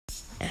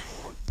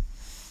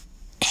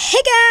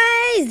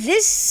guys,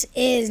 this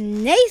is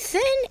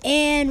Nathan,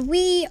 and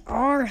we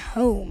are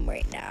home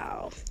right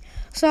now.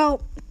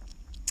 So,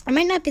 there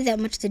might not be that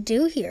much to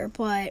do here,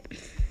 but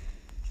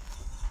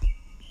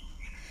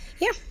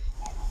yeah.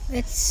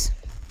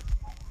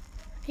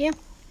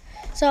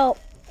 So,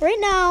 right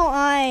now,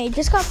 I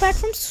just got back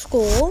from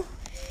school.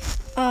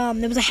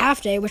 There was a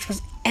half day, which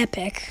was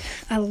epic.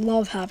 I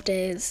love half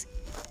days.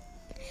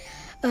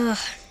 Yeah,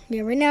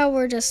 right now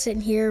we're just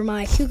sitting here.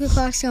 My cuckoo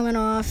clock's coming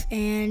off,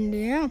 and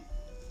yeah.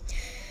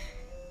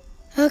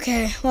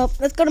 Okay, well,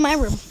 let's go to my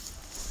room.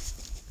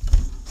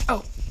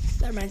 Oh,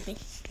 that reminds me.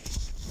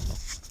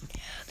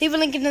 Leave a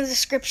link in the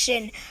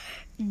description.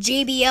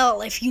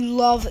 JBL, if you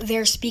love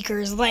their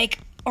speakers. Like,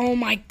 oh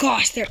my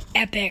gosh, they're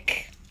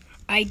epic.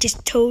 I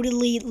just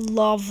totally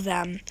love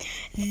them.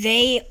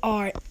 They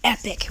are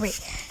epic.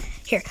 Wait,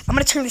 here, I'm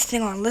going to turn this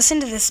thing on.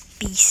 Listen to this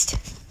beast.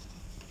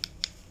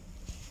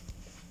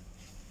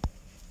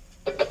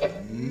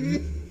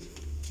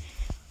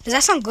 Does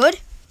that sound good?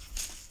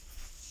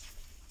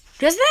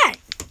 Does that?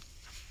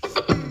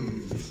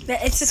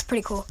 It's just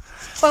pretty cool.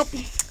 Well,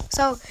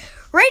 so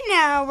right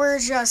now we're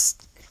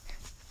just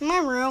in my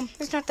room.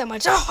 There's not that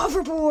much. Oh,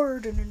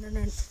 hoverboard!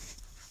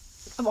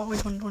 I've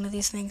always wanted one of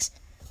these things.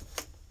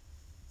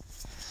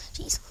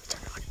 Jeez, let me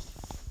turn it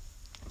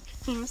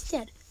on. Oh, it's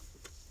dead.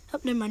 Oh,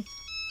 never mind.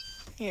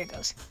 Here it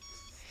goes.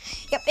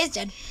 Yep, it's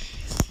dead.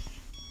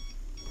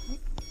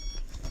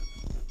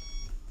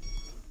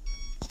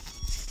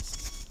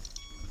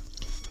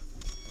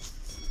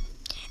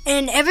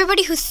 And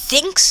everybody who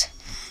thinks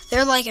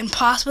they're like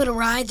impossible to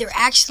ride, they're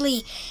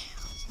actually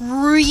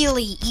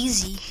really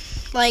easy.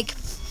 Like,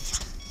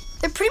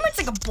 they're pretty much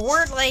like a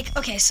board. Like,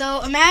 okay,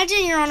 so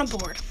imagine you're on a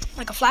board,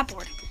 like a flat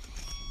board.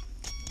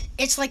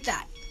 It's like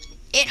that.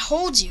 It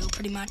holds you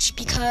pretty much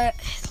because,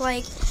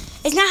 like,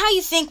 it's not how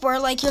you think where,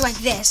 like, you're like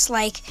this.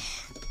 Like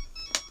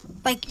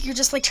you're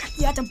just like,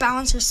 you have to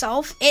balance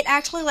yourself. It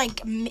actually,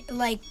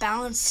 like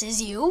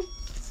balances you.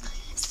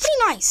 It's pretty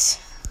nice.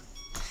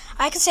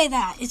 I can say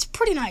that. It's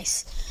pretty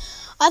nice.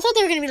 I thought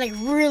they were going to be, like,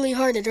 really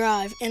hard to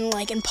drive and,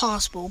 like,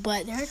 impossible,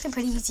 but they're actually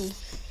pretty easy.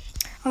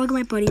 Oh, look at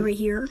my buddy right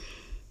here.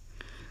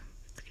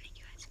 He's looking at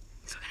you guys.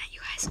 He's looking at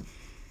you guys.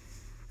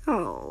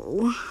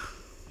 Oh.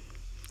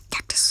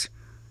 Cactus.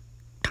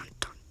 Dun,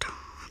 dun, dun.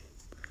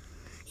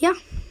 Yeah.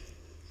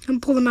 I'm going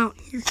to pull them out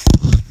here.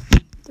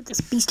 Get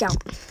this beast out.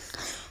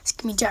 Let's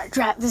get me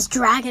this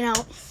dragon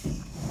out.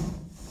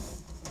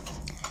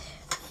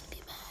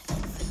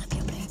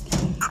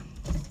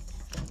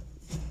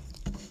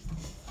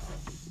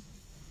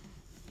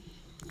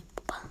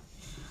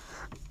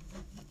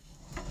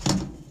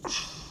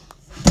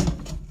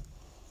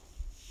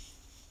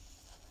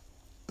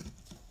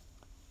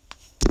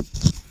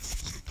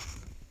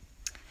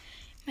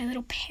 My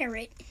little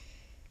parrot.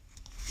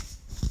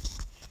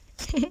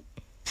 He's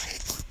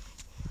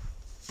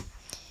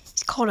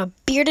called a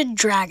bearded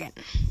dragon.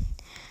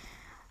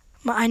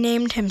 I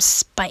named him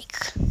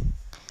Spike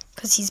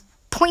because he's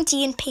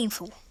pointy and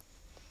painful.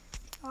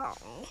 Oh,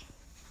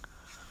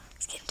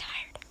 he's getting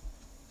tired.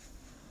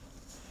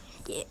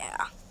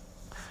 Yeah,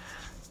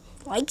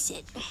 likes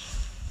it.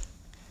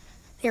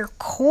 They're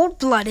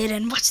cold-blooded,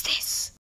 and what's this?